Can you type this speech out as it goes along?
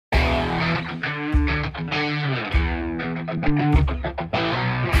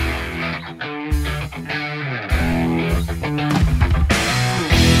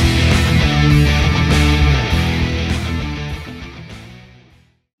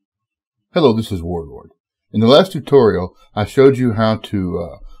Hello, this is Warlord. In the last tutorial, I showed you how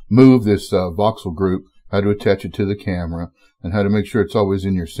to move this voxel group, how to attach it to the camera, and how to make sure it's always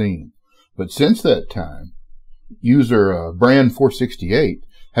in your scene. But since that time, user Brand468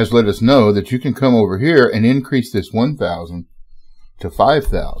 has let us know that you can come over here and increase this 1,000 to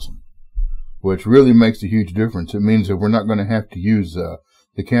 5,000, which really makes a huge difference. It means that we're not going to have to use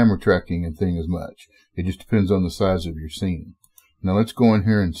the camera tracking and thing as much. It just depends on the size of your scene. Now let's go in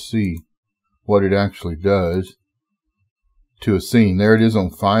here and see what it actually does to a scene. There it is on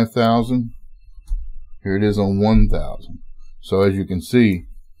 5,000. Here it is on 1,000. So as you can see,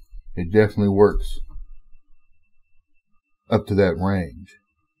 it definitely works up to that range.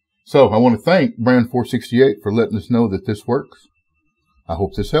 So I want to thank Brand468 for letting us know that this works. I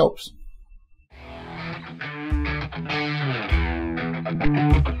hope this helps.